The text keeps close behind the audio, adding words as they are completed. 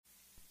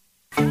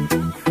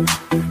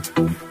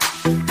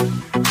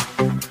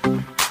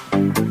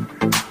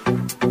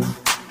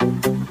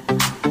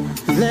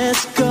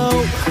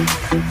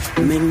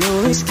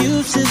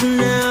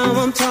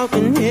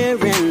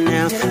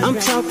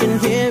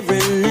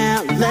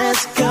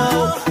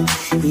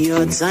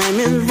time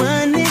is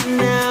running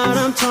out.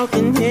 I'm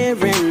talking here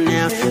and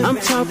now. I'm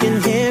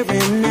talking here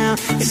and now.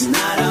 It's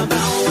not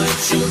about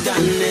what you've done,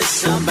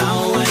 it's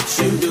about what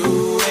you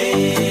do.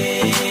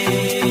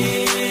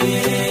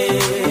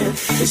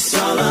 It's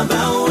all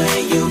about where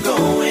you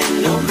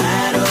going, no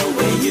matter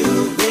where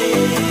you've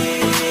been.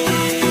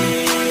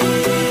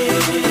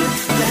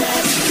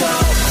 Let's go.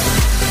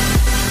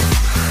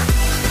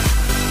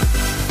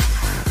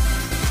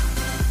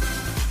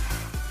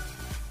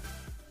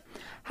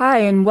 Hi,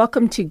 and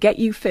welcome to Get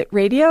You Fit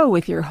Radio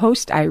with your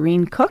host,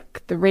 Irene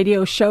Cook, the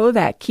radio show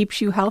that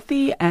keeps you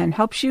healthy and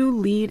helps you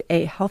lead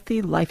a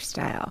healthy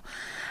lifestyle.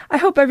 I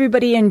hope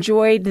everybody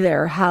enjoyed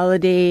their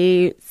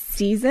holiday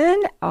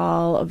season,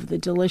 all of the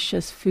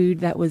delicious food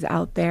that was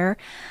out there.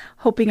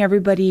 Hoping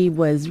everybody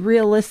was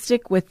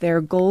realistic with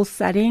their goal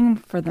setting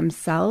for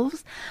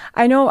themselves.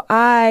 I know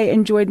I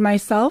enjoyed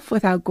myself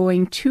without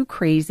going too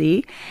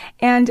crazy.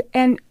 And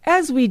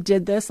as we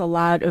did this, a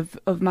lot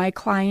of my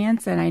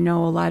clients, and I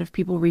know a lot of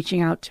people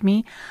reaching out to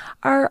me,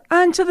 are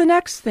on to the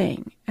next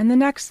thing. And the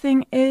next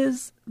thing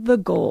is the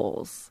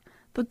goals.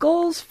 The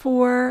goals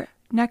for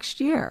next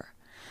year.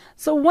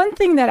 So one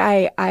thing that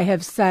I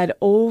have said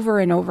over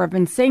and over, I've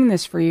been saying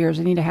this for years,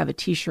 I need to have a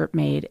t-shirt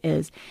made,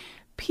 is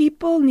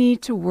people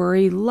need to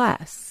worry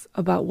less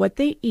about what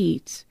they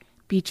eat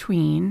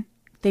between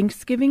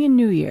Thanksgiving and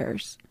New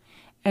Year's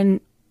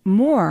and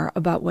more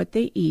about what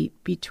they eat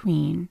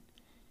between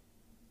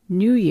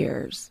New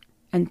Year's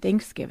and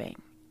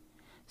Thanksgiving.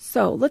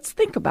 So let's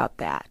think about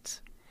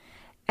that.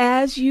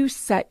 As you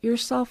set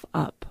yourself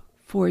up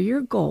for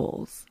your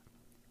goals,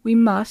 we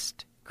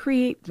must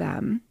create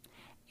them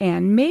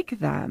and make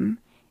them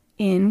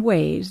in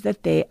ways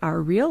that they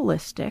are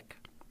realistic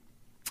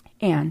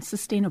and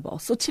sustainable.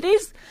 So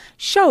today's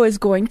show is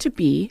going to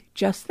be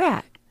just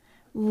that.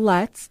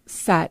 Let's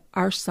set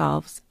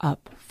ourselves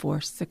up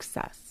for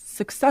success.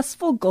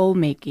 Successful goal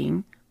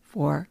making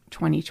for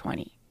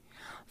 2020.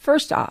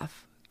 First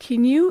off,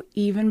 can you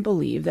even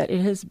believe that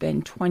it has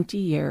been 20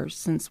 years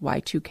since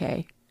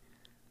Y2K?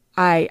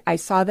 I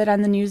saw that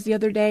on the news the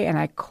other day, and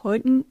I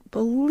couldn't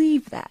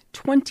believe that.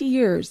 20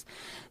 years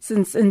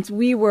since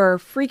we were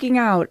freaking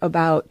out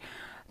about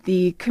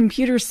the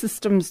computer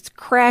systems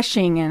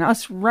crashing and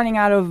us running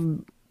out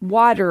of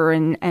water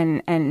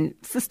and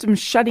systems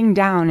shutting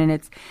down. And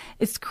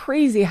it's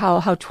crazy how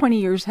 20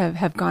 years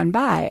have gone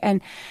by.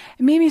 And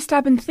it made me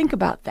stop and think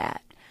about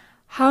that.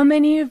 How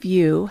many of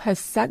you have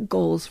set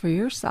goals for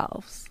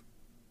yourselves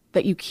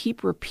that you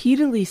keep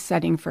repeatedly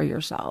setting for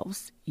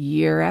yourselves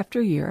year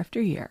after year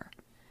after year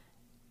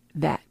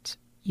that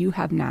you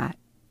have not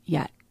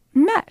yet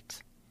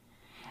met?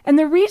 And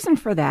the reason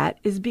for that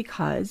is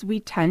because we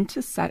tend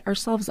to set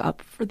ourselves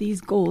up for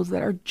these goals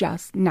that are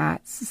just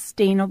not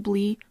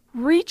sustainably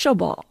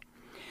reachable.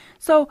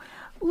 So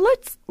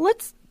let's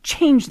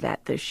change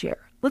that this year.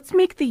 Let's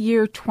make the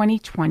year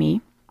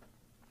 2020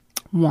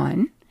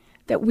 one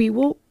that we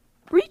will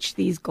reach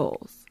these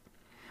goals.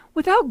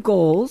 Without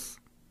goals,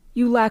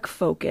 you lack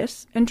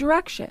focus and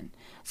direction.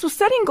 So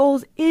setting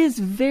goals is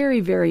very,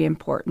 very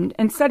important,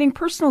 and setting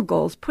personal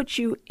goals puts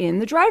you in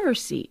the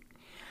driver's seat.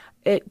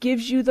 It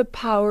gives you the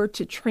power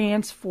to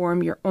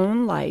transform your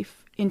own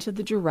life into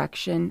the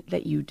direction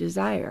that you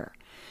desire.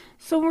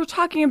 So we're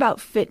talking about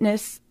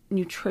fitness,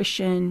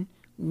 nutrition,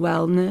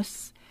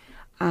 wellness.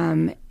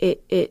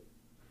 It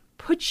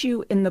puts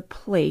you in the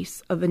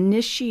place of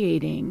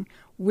initiating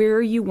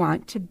where you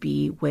want to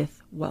be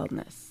with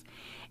wellness.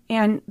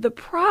 And the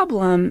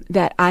problem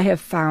that I have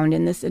found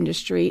in this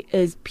industry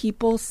is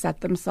people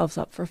set themselves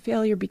up for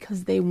failure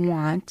because they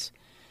want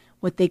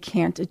what they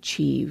can't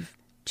achieve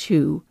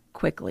too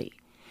quickly.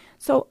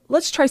 So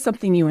let's try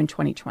something new in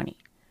 2020.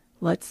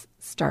 Let's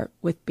start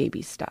with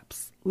baby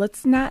steps.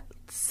 Let's not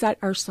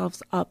set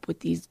ourselves up with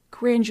these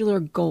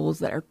granular goals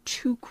that are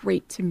too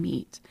great to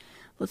meet.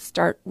 Let's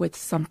start with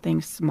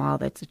something small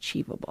that's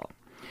achievable.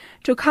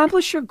 To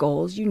accomplish your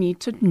goals, you need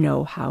to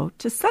know how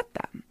to set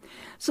them.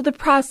 So the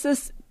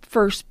process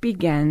first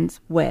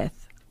begins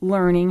with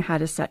learning how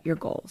to set your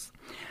goals.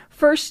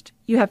 First,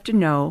 you have to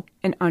know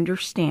and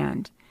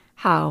understand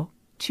how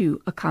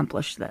to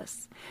accomplish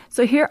this.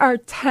 So here are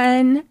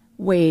 10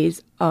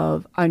 ways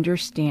of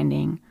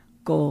understanding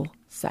goal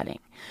setting.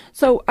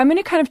 So I'm going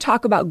to kind of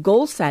talk about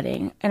goal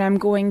setting, and I'm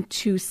going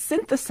to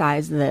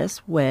synthesize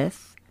this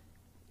with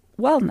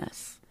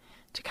wellness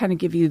to kind of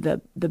give you the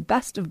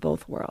best of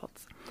both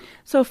worlds.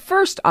 So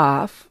first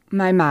off,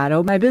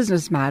 my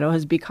business motto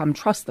has become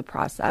trust the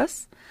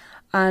process.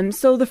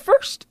 So the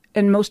first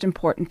and most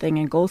important thing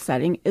in goal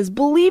setting is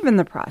believe in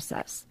the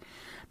process.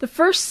 The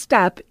first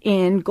step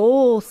in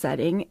goal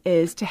setting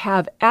is to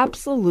have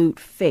absolute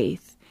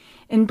faith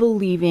in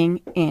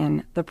believing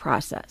in the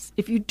process.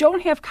 If you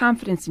don't have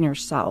confidence in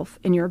yourself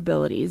and your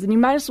abilities, then you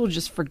might as well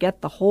just forget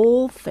the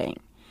whole thing.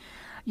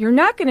 You're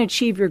not going to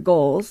achieve your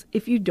goals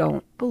if you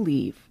don't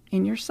believe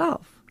in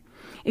yourself.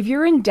 If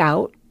you're in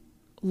doubt,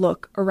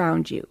 look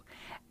around you.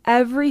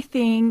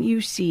 Everything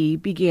you see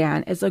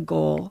began as a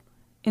goal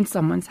in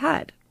someone's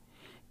head.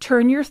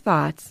 turn your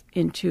thoughts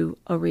into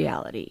a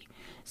reality.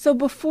 So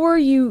before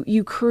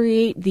you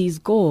create these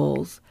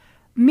goals,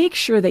 make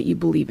sure that you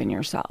believe in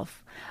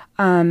yourself.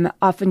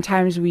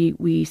 Oftentimes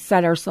we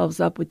set ourselves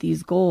up with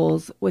these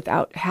goals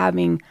without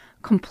having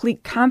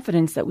complete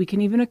confidence that we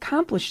can even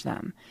accomplish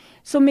them.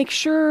 So make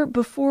sure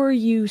before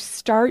you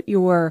start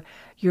your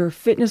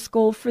fitness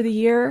goal for the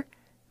year,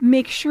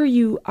 make sure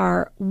you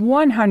are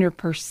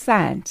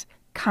 100%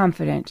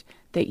 confident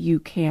that you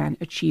can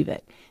achieve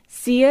it.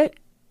 See it,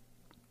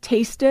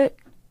 taste it,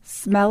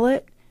 smell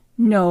it,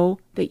 know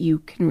that you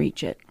can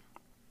reach it.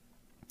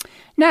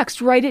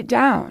 Next, write it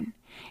down.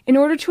 In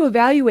order to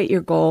evaluate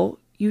your goal,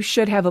 you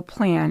should have a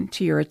plan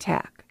to your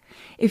attack.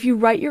 If you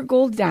write your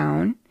goal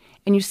down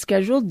and you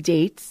schedule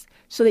dates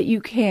so that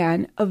you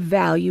can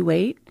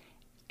evaluate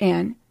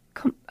and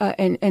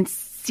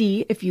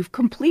see if you've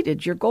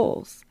completed your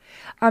goals.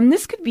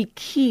 This could be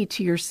key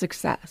to your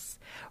success.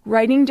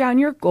 Writing down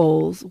your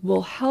goals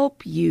will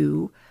help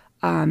you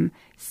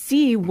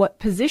see what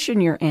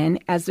position you're in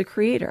as a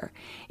creator.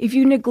 If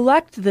you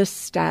neglect this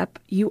step,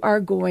 you are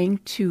going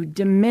to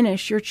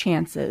diminish your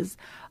chances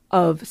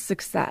of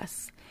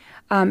success.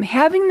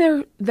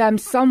 Having them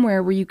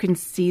somewhere where you can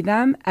see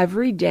them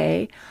every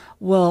day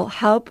will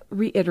help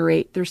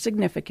reiterate their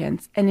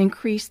significance and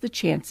increase the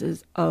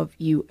chances of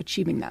you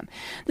achieving them.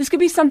 This could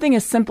be something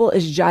as simple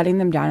as jotting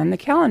them down on the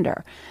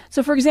calendar.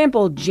 So, for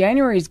example,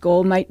 January's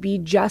goal might be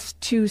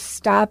just to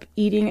stop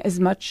eating as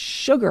much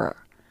sugar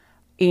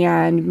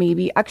and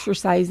maybe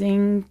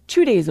exercising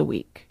 2 days a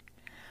week.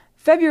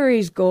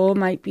 February's goal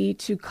might be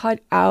to cut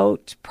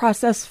out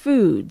processed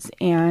foods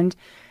and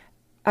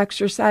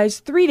exercise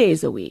 3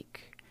 days a week.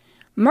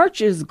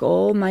 March's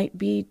goal might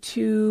be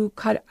to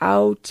cut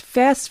out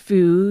fast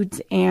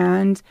foods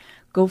and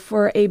go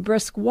for a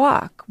brisk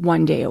walk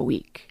 1 day a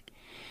week.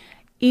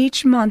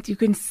 Each month you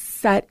can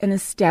set and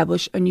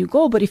establish a new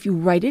goal, but if you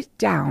write it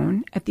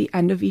down at the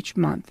end of each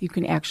month, you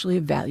can actually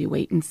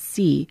evaluate and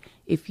see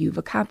if you've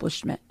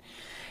accomplished it.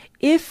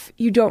 If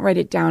you don't write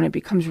it down, it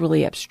becomes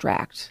really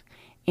abstract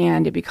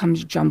and it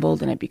becomes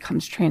jumbled and it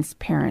becomes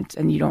transparent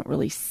and you don't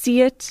really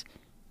see it,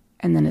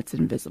 and then it's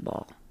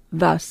invisible.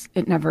 Thus,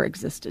 it never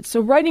existed.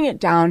 So writing it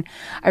down,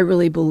 I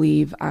really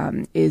believe,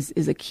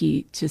 is a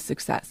key to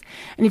success.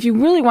 And if you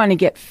really want to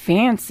get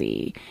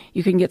fancy,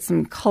 you can get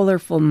some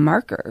colorful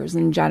markers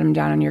and jot them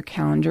down on your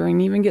calendar,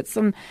 and even get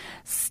some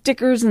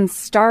stickers and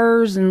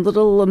stars and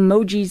little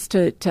emojis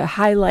to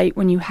highlight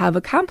when you have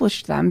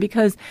accomplished them,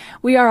 because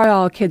we are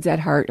all kids at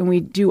heart, and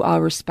we do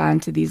all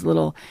respond to these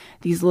little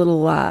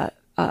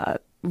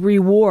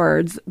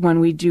rewards when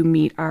we do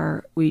meet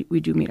our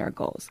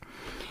goals.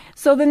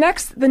 So the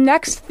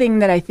next thing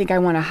that I think I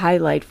want to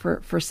highlight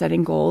for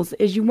setting goals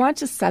is you want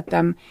to set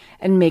them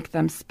and make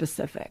them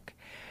specific.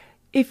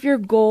 If your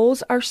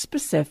goals are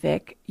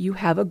specific, you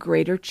have a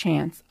greater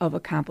chance of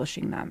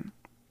accomplishing them.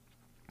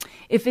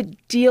 If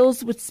it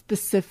deals with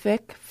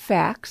specific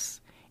facts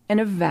and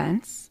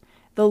events,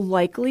 the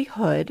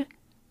likelihood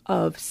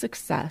of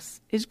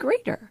success is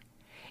greater.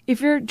 If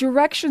your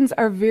directions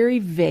are very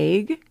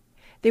vague,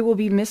 they will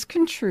be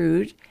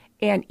misconstrued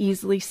and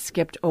easily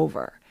skipped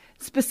over.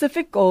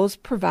 Specific goals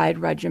provide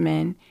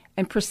regimen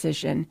and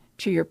precision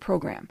to your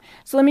program.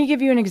 So let me give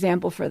you an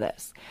example for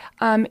this.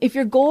 If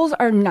your goals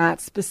are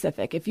not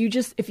specific, if you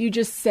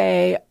just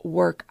say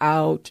work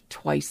out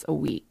twice a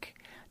week,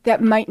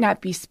 that might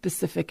not be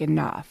specific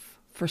enough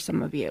for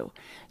some of you.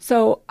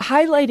 So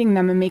highlighting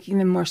them and making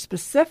them more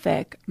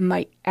specific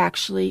might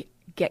actually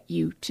get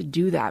you to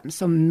do them.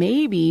 So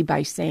maybe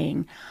by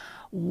saying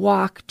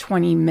walk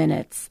 20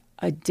 minutes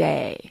a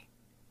day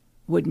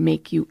would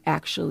make you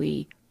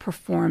actually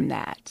perform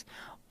that,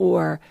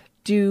 or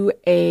do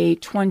a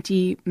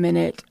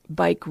 20-minute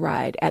bike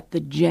ride at the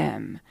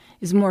gym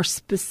is more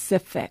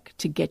specific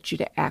to get you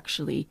to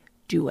actually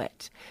do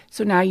it.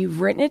 So now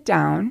you've written it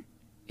down,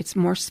 it's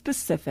more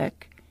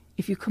specific.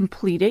 If you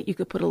complete it, you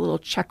could put a little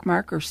check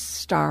mark or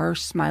star or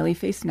smiley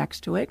face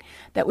next to it.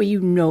 That way you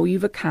know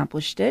you've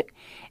accomplished it,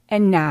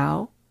 and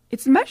now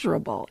it's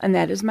measurable. And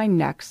that is my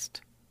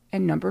next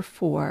and number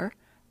 4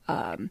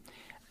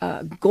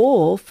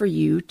 goal for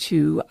you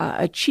to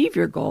achieve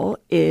your goal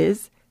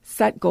is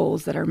set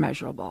goals that are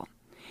measurable.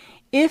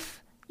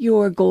 If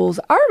your goals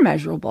are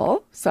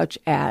measurable, such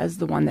as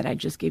the one that I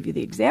just gave you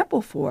the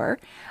example for,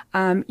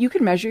 you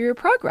can measure your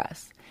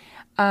progress.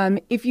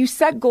 If you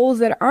set goals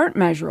that aren't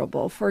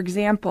measurable, for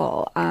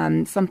example,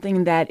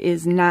 something that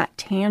is not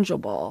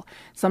tangible,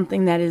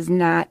 something that is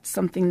not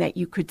something that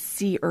you could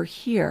see or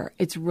hear,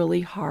 it's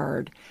really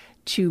hard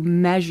to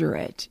measure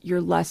it.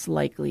 You're less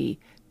likely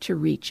to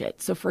reach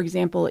it. So, for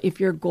example, if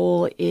your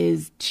goal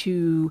is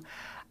to,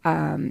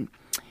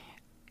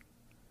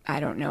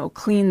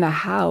 clean the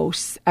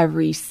house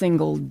every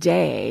single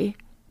day,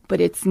 but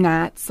it's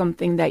not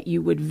something that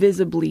you would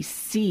visibly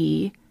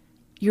see,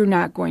 you're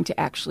not going to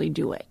actually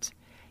do it.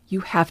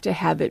 You have to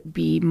have it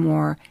be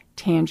more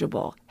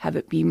tangible, have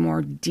it be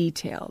more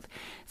detailed.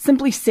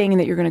 Simply saying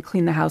that you're going to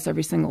clean the house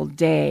every single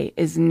day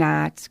is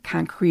not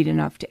concrete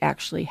enough to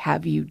actually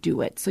have you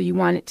do it. So you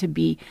want it to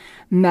be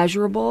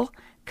measurable,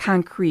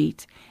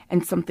 concrete,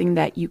 and something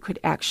that you could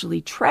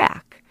actually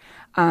track.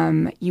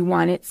 You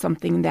want it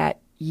something that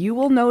you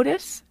will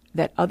notice,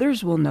 that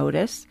others will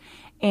notice,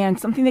 and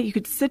something that you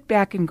could sit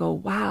back and go,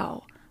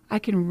 wow, I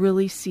can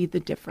really see the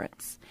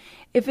difference.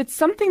 If it's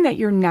something that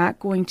you're not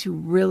going to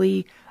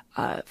really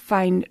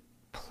find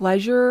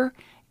pleasure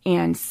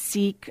and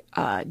seek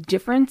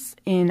difference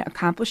in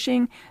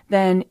accomplishing,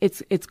 then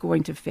it's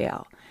going to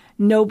fail.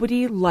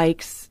 Nobody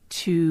likes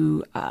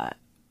to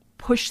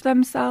push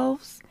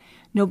themselves.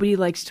 Nobody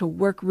likes to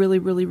work really,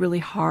 really, really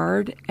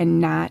hard and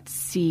not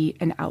see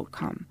an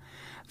outcome.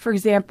 For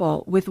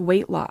example, with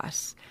weight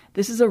loss,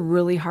 this is a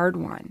really hard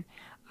one.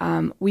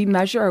 We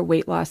measure our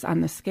weight loss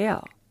on the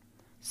scale.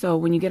 So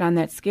when you get on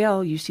that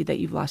scale, you see that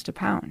you've lost a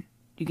pound.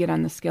 You get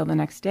on the scale the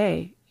next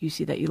day, you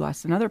see that you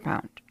lost another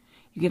pound.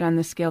 You get on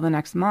the scale the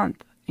next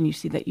month, and you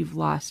see that you've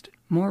lost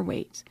more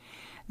weight.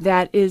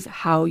 That is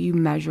how you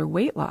measure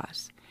weight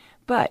loss.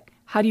 But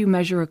how do you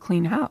measure a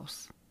clean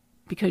house?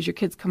 Because your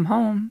kids come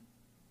home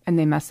and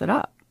they mess it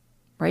up,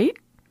 right?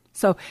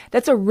 So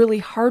that's a really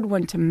hard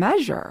one to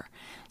measure.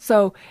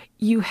 So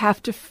you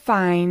have to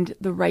find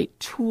the right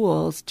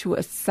tools to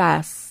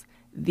assess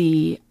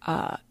the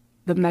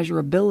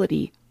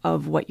measurability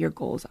of what your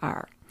goals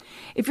are.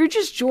 If you're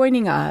just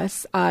joining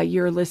us,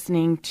 you're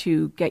listening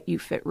to Get You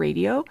Fit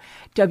Radio,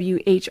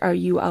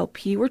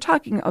 WHRULP. We're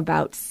talking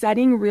about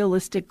setting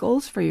realistic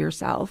goals for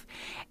yourself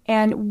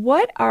and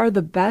what are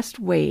the best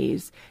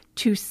ways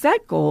to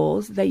set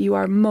goals that you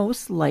are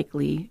most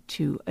likely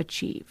to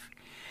achieve.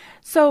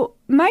 So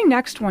my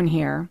next one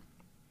here,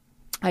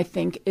 I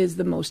think, is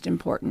the most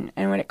important.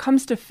 And when it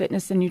comes to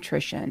fitness and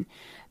nutrition,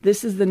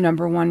 this is the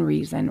number one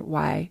reason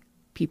why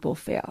people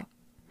fail.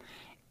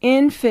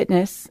 In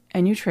fitness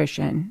and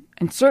nutrition,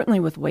 and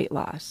certainly with weight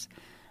loss,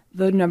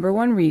 the number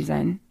one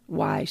reason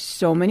why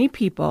so many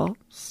people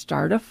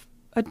start a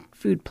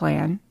food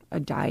plan, a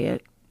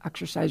diet,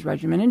 exercise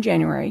regimen in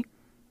January,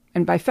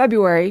 and by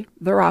February,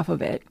 they're off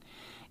of it,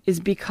 is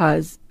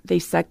because they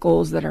set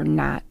goals that are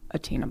not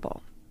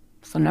attainable.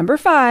 So number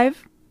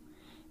 5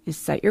 is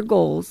set your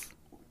goals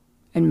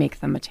and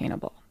make them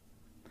attainable.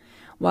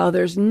 While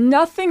there's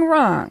nothing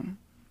wrong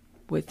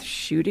with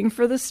shooting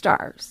for the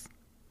stars,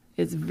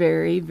 it's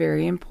very,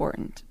 very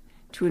important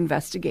to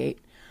investigate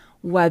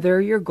whether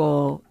your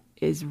goal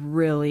is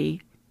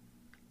really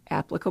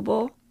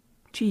applicable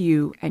to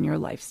you and your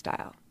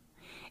lifestyle.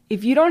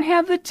 If you don't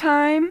have the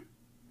time,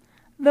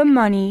 the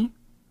money,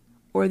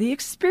 or the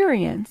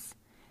experience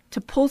to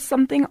pull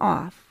something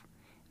off,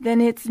 then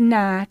it's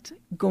not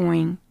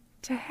going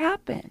to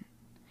happen.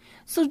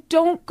 So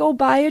don't go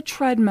buy a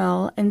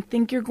treadmill and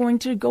think you're going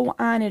to go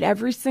on it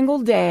every single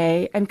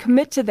day and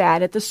commit to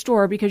that at the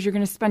store because you're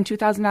going to spend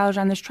 $2,000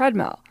 on this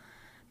treadmill.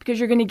 Because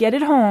you're going to get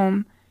it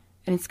home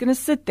and it's going to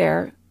sit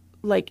there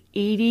like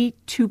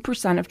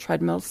 82% of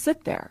treadmills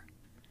sit there.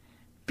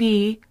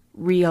 Be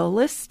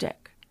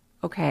realistic,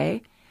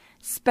 okay?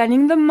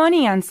 Spending the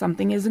money on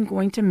something isn't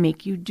going to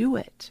make you do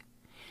it.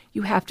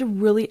 You have to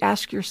really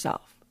ask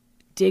yourself,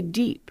 dig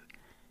deep.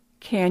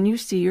 Can you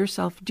see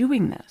yourself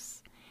doing this?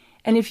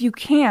 And if you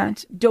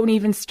can't, don't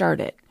even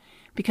start it,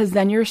 because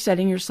then you're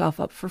setting yourself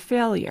up for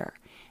failure.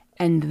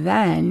 And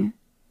then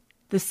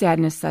the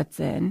sadness sets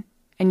in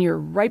and you're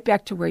right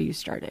back to where you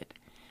started.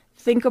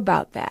 Think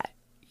about that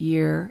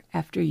year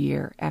after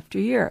year after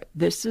year.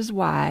 This is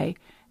why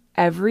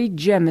every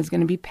gym is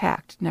going to be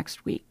packed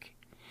next week.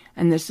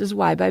 And this is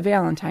why by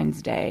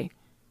Valentine's Day,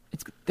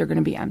 they're going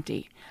to be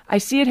empty. I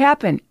see it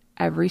happen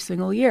every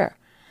single year.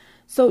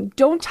 So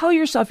don't tell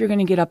yourself you're going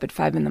to get up at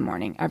 5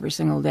 a.m. every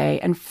single day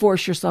and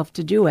force yourself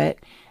to do it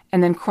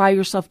and then cry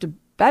yourself to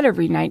bed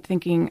every night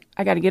thinking,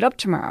 I got to get up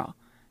tomorrow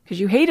because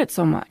you hate it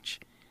so much.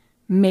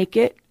 Make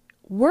it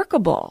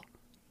workable.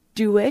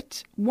 Do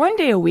it one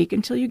day a week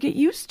until you get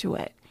used to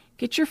it.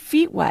 Get your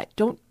feet wet.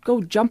 Don't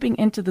go jumping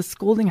into the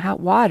scalding hot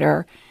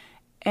water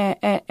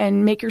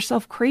and make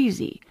yourself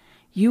crazy.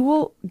 You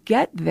will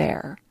get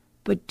there,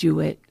 but do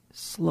it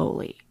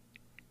slowly.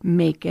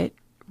 Make it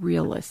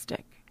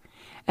realistic.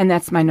 And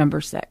that's my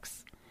number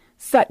 6.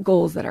 Set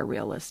goals that are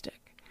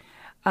realistic.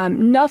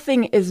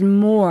 Nothing is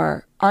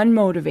more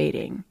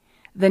unmotivating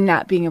than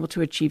not being able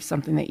to achieve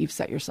something that you've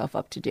set yourself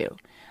up to do.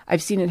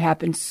 I've seen it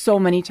happen so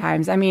many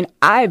times. I mean,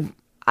 I've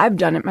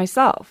done it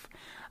myself.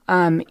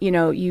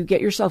 You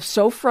get yourself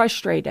so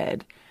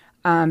frustrated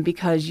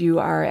because you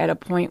are at a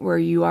point where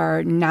you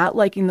are not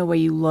liking the way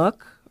you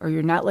look, or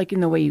you're not liking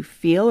the way you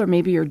feel, or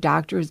maybe your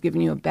doctor has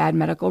given you a bad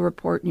medical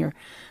report and your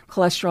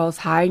cholesterol is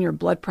high and your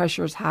blood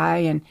pressure is high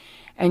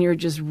and you're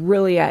just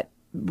really at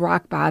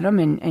rock bottom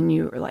and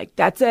you're like,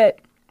 that's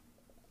it.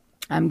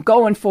 I'm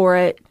going for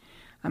it.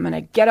 I'm going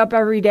to get up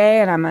every day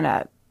and I'm going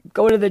to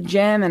go to the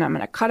gym and I'm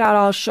going to cut out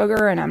all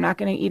sugar and I'm not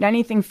going to eat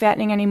anything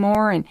fattening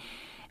anymore.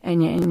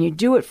 And you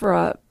do it for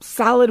a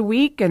solid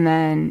week and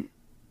then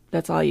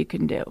that's all you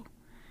can do.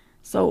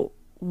 So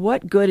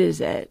what good is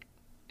it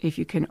if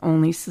you can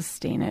only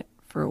sustain it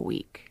for a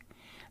week?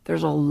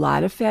 There's a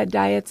lot of fad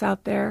diets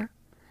out there.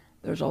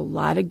 There's a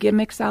lot of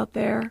gimmicks out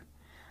there.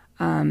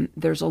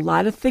 There's a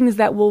lot of things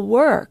that will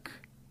work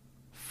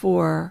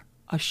for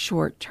a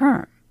short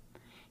term.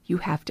 you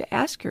have to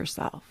ask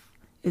yourself,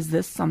 is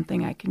this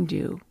something I can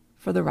do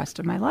for the rest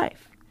of my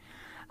life?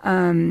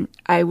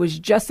 I was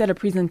just at a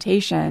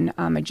presentation.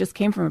 I just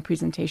came from a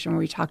presentation where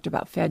we talked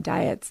about fad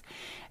diets,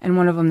 and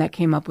one of them that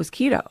came up was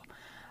keto.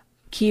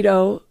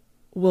 Keto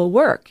will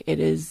work. It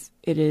is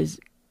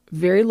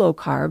very low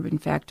carb, in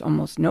fact,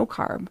 almost no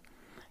carb.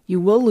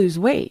 You will lose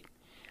weight.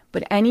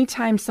 But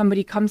anytime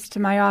somebody comes to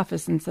my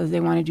office and says they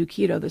want to do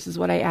keto, this is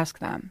what I ask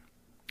them.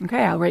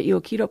 Okay, I'll write you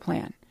a keto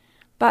plan.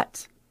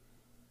 But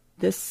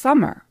this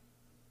summer,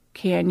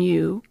 can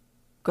you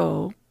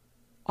go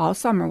all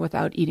summer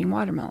without eating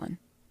watermelon?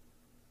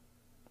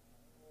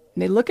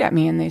 They look at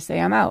me and they say,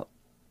 I'm out.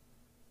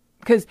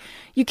 Because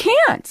you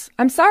can't.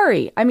 I'm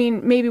sorry. I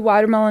mean, maybe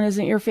watermelon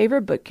isn't your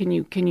favorite, but can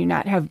you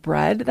not have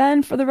bread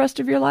then for the rest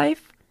of your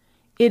life?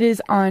 It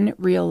is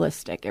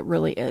unrealistic. It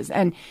really is.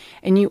 And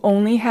you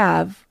only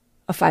have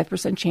a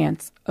 5%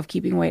 chance of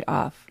keeping weight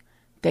off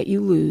that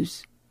you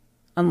lose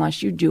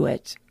unless you do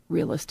it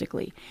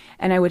realistically.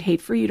 And I would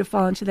hate for you to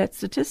fall into that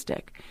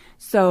statistic.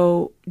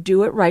 So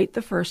do it right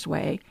the first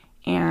way,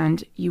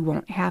 and you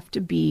won't have to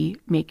be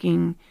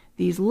making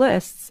these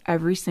lists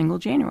every single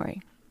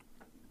January.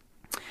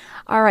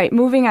 All right,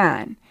 moving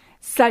on.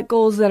 Set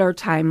goals that are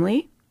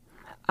timely.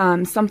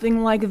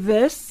 Something like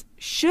this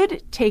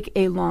should take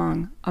a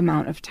long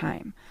amount of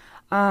time.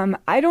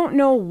 I don't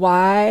know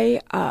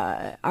why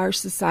our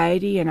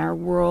society and our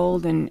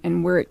world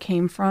and where it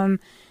came from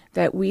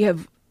that we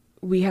have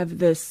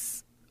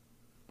this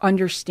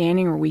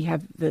understanding, or we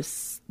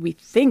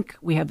think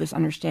we have this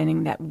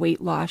understanding that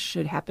weight loss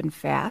should happen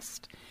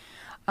fast.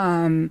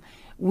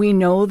 We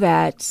know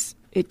that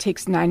it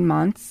takes 9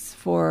 months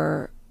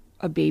for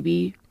a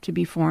baby to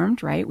be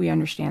formed, right? We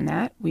understand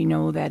that. We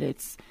know that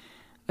it's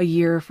a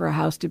year for a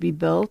house to be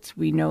built.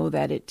 We know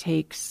that it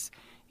takes,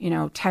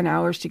 10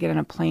 hours to get on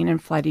a plane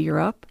and fly to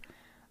Europe.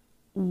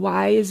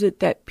 Why is it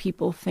that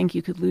people think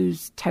you could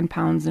lose 10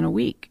 pounds in a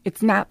week?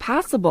 It's not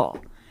possible.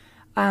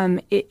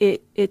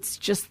 It's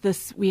just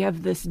this, we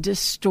have this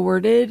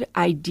distorted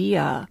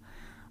idea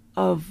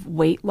of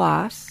weight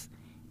loss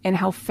and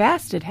how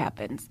fast it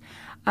happens.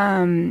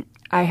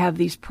 I have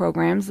these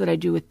programs that I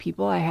do with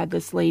people. I had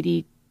this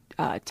lady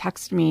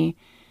text me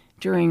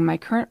during my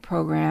current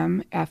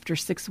program after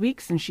 6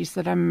 weeks, and she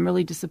said, I'm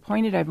really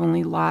disappointed. I've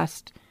only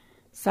lost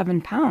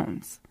 7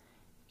 pounds.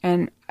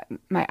 And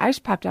my eyes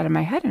popped out of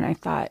my head, and I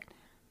thought,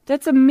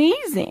 that's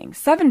amazing.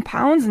 7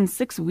 pounds in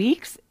 6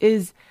 weeks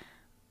is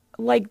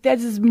that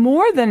is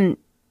more than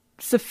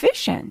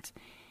sufficient.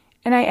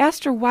 And I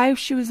asked her why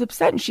she was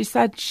upset, and she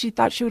said she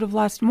thought she would have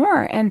lost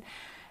more. And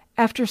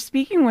after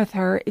speaking with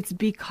her, it's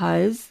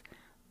because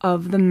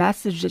of the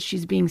message that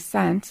she's being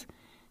sent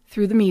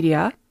through the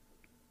media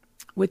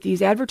with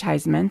these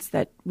advertisements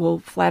that will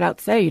flat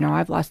out say,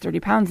 I've lost 30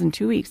 pounds in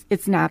 2 weeks.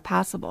 It's not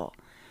possible.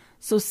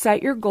 So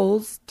set your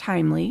goals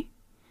timely,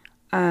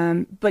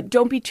 but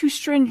don't be too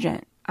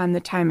stringent on the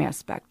time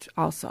aspect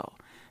also,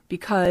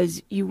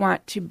 because you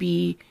want to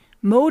be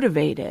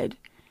motivated,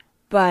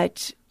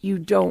 but you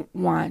don't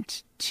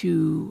want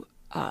to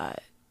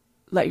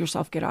let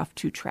yourself get off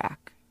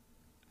track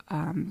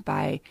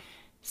by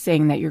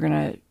saying that you're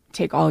going to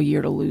take all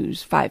year to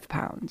lose 5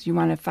 pounds. You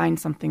want to find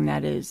something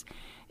that is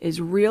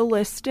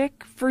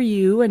realistic for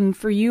you, and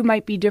for you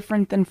might be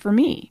different than for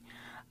me.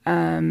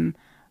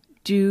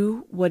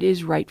 Do what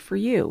is right for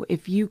you.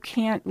 If you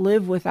can't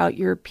live without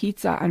your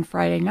pizza on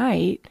Friday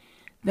night,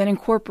 then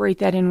incorporate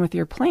that in with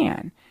your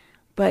plan.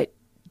 But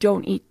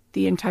don't eat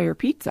the entire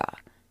pizza.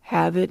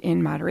 Have it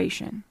in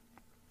moderation.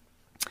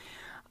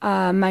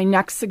 My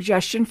next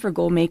suggestion for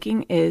goal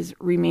making is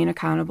remain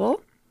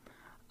accountable.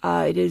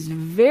 It is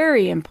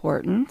very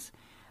important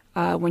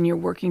when you're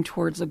working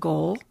towards a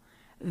goal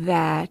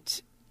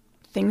that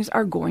things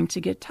are going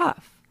to get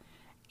tough,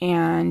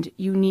 and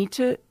you need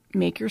to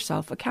make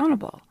yourself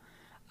accountable.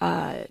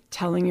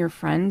 Telling your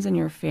friends and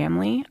your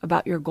family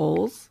about your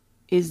goals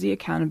is the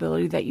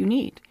accountability that you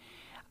need.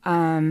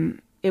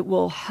 It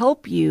will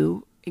help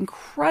you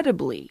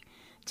incredibly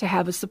to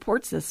have a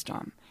support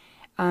system.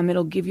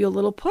 It'll give you a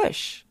little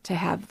push to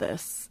have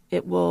this.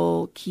 It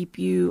will keep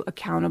you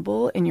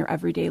accountable in your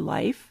everyday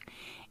life,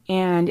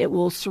 and it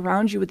will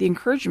surround you with the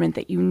encouragement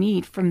that you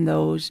need from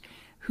those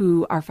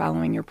who are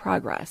following your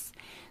progress.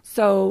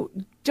 So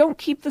don't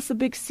keep this a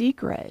big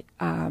secret.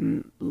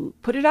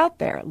 Put it out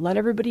there. Let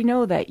everybody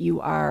know that you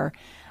are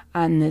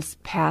on this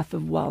path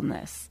of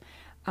wellness.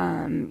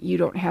 You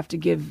don't have to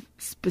give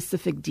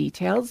specific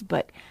details,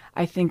 but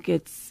I think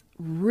it's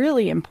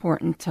really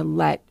important to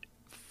let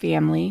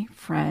family,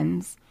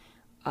 friends,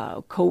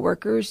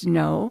 coworkers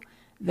know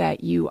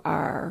that you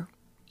are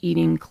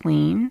eating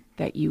clean,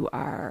 that you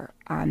are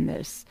on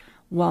this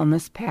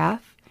wellness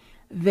path.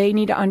 They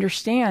need to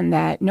understand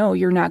that, no,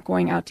 you're not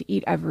going out to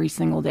eat every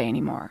single day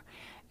anymore.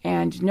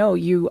 And no,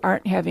 you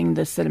aren't having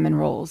the cinnamon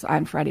rolls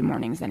on Friday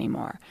mornings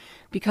anymore,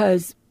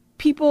 because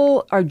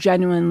people are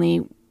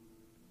genuinely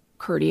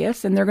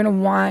courteous and they're going to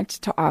want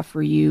to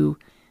offer you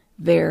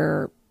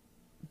their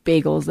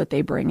bagels that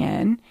they bring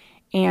in.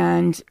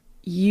 And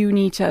you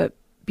need to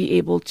be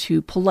able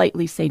to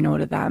politely say no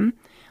to them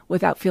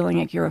without feeling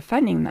like you're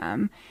offending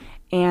them.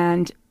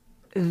 And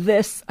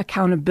this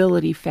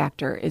accountability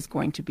factor is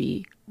going to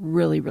be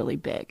really, really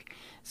big.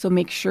 So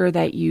make sure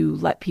that you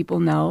let people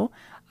know.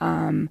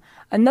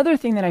 Another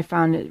thing that I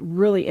found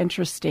really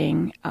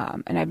interesting,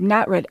 and I've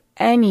not read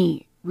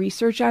any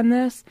research on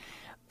this,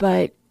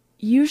 but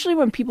usually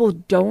when people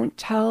don't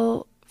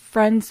tell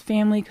friends,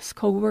 family,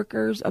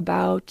 coworkers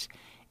about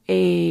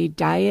a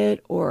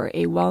diet or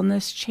a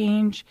wellness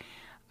change,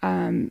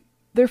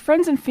 their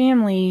friends and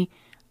family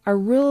are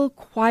real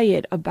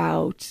quiet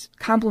about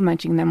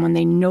complimenting them when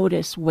they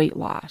notice weight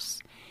loss.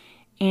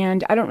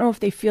 And I don't know if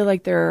they feel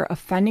like they're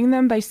offending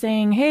them by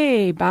saying,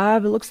 "Hey,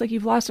 Bob, it looks like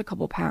you've lost a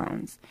couple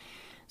pounds."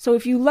 So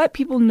if you let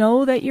people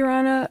know that you're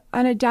on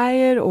a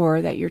diet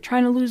or that you're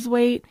trying to lose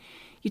weight,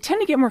 you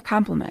tend to get more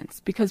compliments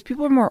because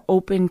people are more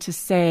open to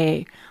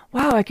say,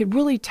 "Wow, I could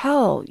really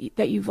tell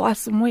that you've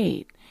lost some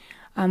weight,"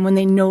 when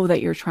they know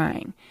that you're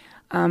trying.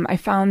 I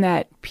found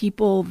that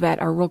people that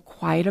are real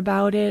quiet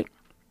about it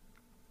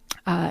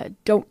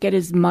don't get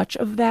as much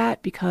of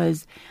that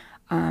because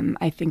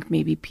I think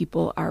maybe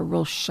people are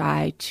real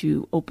shy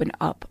to open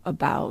up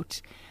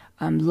about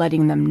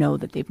letting them know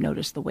that they've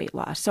noticed the weight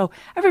loss. So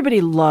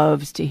everybody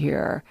loves to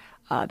hear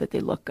that they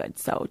look good.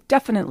 So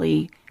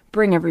definitely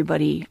bring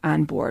everybody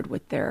on board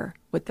with their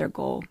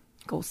goal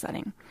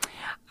setting.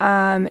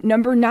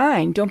 Number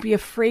 9, don't be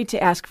afraid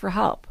to ask for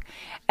help.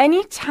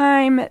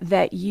 Anytime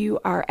that you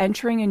are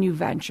entering a new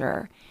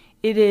venture,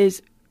 it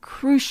is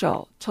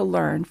crucial to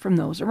learn from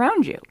those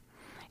around you.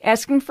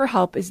 Asking for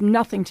help is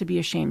nothing to be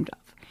ashamed of.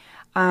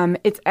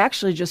 It's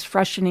actually just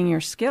freshening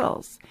your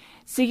skills.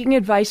 Seeking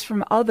advice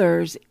from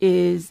others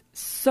is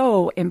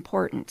so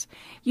important.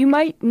 You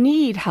might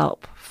need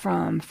help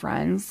from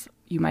friends.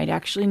 You might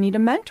actually need a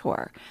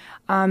mentor.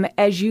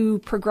 As you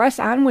progress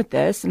on with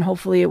this, and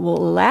hopefully it will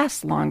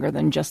last longer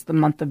than just the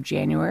month of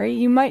January,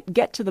 you might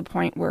get to the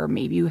point where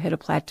maybe you hit a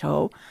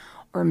plateau,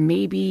 or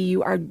maybe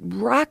you are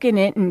rocking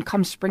it, and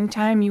come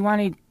springtime, you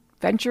want to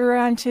venture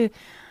onto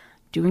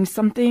doing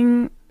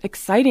something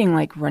exciting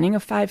like running a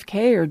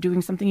 5K or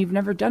doing something you've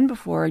never done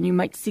before, and you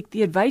might seek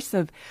the advice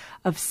of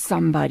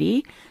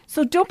somebody.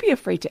 So don't be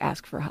afraid to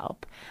ask for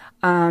help.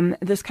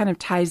 This kind of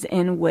ties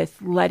in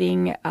with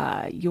letting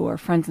your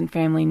friends and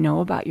family know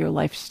about your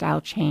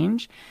lifestyle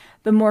change.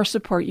 The more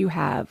support you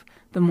have,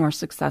 the more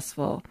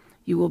successful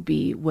you will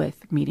be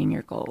with meeting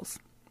your goals.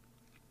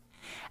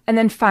 And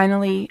then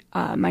finally,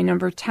 my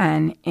number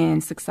 10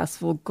 in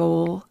successful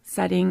goal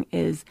setting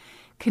is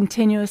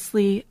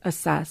continuously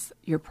assess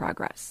your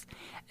progress.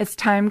 As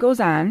time goes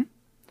on,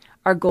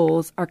 our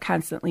goals are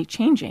constantly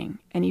changing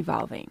and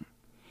evolving.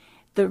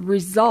 The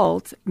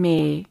result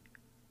may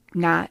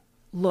not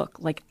look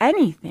like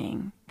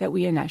anything that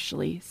we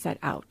initially set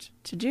out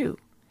to do.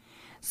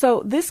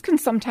 So this can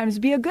sometimes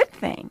be a good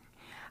thing.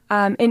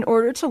 In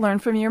order to learn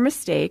from your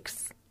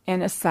mistakes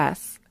and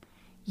assess,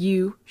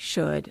 you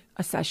should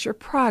assess your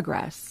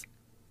progress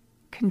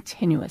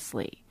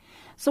continuously.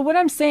 So what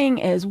I'm saying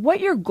is what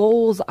your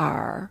goals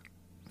are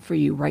for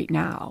you right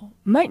now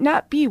might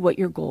not be what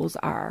your goals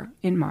are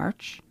in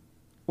March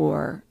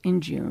or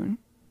in June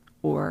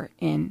or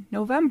in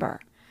November.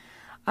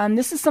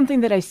 This is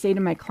something that I say to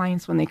my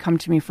clients when they come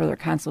to me for their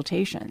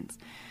consultations.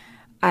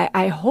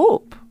 I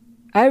hope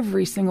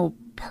every single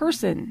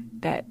person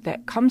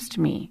that comes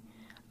to me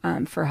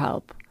for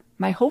help,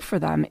 my hope for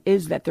them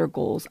is that their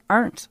goals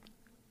aren't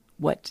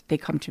what they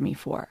come to me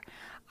for.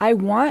 I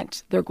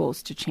want their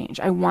goals to change.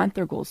 I want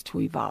their goals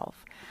to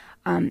evolve.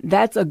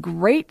 That's a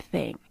great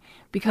thing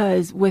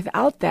because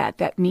without that,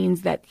 that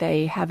means that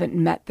they haven't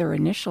met their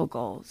initial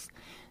goals.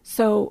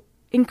 So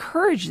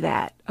encourage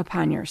that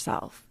upon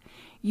yourself.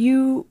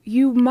 You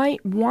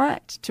might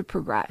want to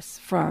progress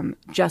from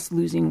just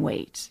losing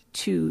weight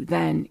to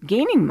then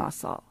gaining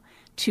muscle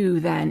to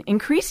then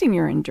increasing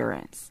your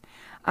endurance.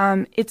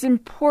 It's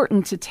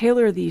important to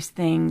tailor these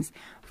things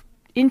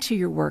into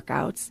your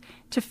workouts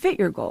to fit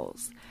your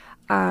goals.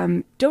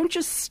 Don't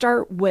just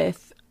start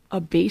with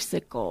a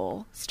basic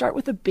goal. Start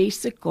with a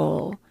basic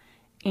goal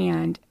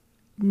and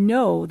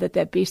know that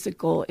that basic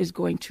goal is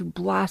going to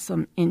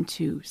blossom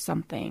into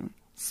something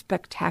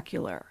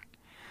spectacular.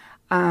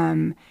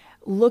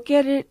 Look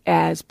at it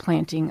as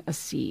planting a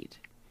seed.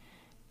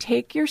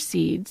 Take your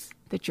seeds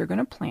that you're going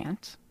to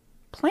plant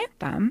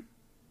them,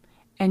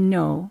 and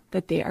know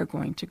that they are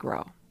going to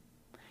grow.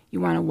 You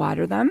want to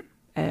water them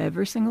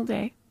every single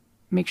day.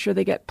 Make sure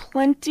they get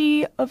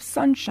plenty of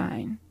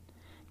sunshine.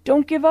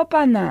 Don't give up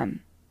on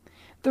them.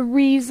 The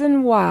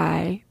reason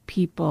why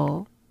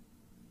people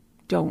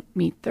don't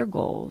meet their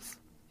goals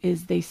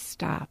is they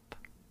stop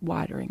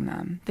watering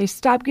them. They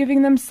stop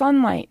giving them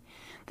sunlight.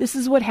 This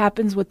is what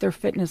happens with their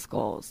fitness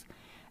goals.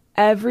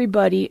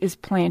 Everybody is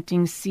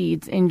planting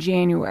seeds in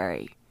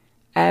January.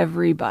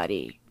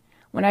 Everybody.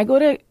 When I go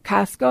to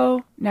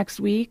Costco next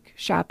week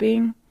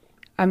shopping,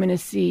 I'm going to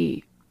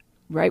see,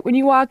 right when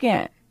you walk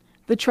in,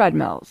 the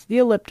treadmills, the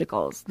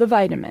ellipticals, the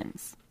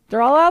vitamins.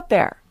 They're all out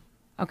there,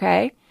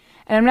 okay?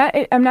 And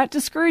I'm not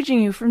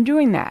discouraging you from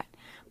doing that.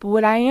 But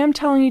what I am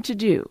telling you to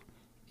do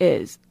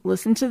is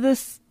listen to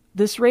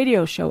this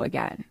radio show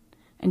again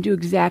and do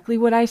exactly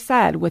what I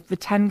said with the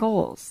 10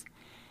 goals.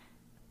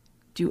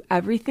 Do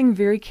everything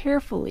very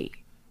carefully.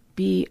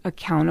 Be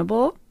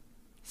accountable.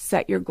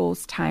 Set your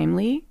goals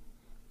timely.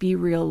 Be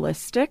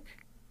realistic.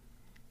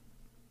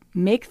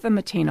 Make them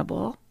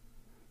attainable.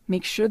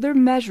 Make sure they're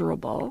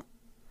measurable.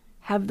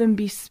 Have them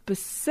be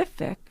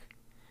specific.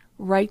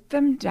 Write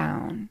them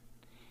down.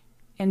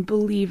 And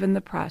believe in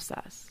the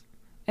process.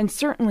 And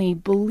certainly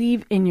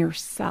believe in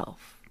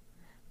yourself.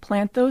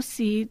 Plant those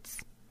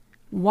seeds.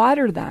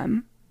 Water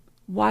them.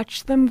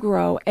 Watch them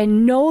grow.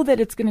 And know that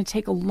it's going to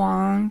take a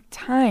long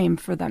time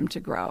for them to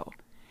grow.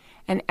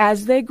 And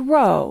as they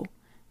grow,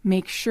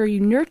 make sure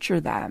you nurture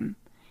them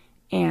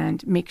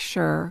and make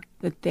sure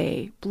that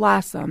they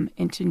blossom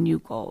into new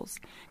goals,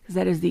 because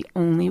that is the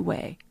only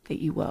way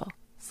that you will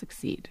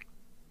succeed.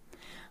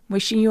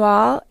 Wishing you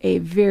all a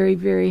very,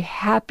 very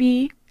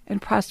happy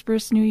and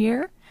prosperous new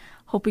year,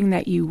 hoping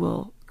that you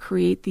will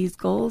create these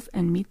goals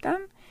and meet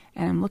them.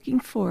 And I'm looking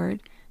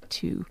forward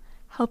to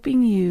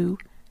helping you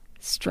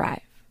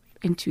strive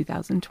in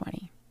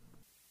 2020.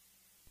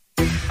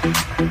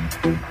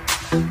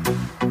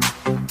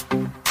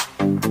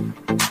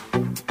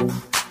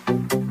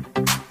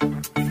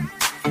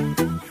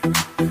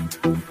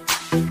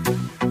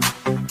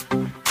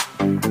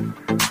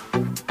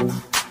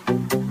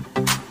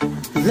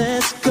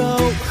 Let's go.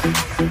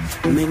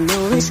 Make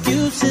no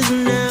excuses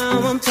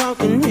now. I'm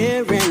talking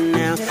here and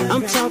now.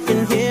 I'm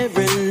talking here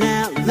and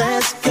now.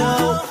 Let's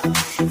go.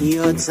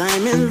 Your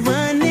time is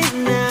running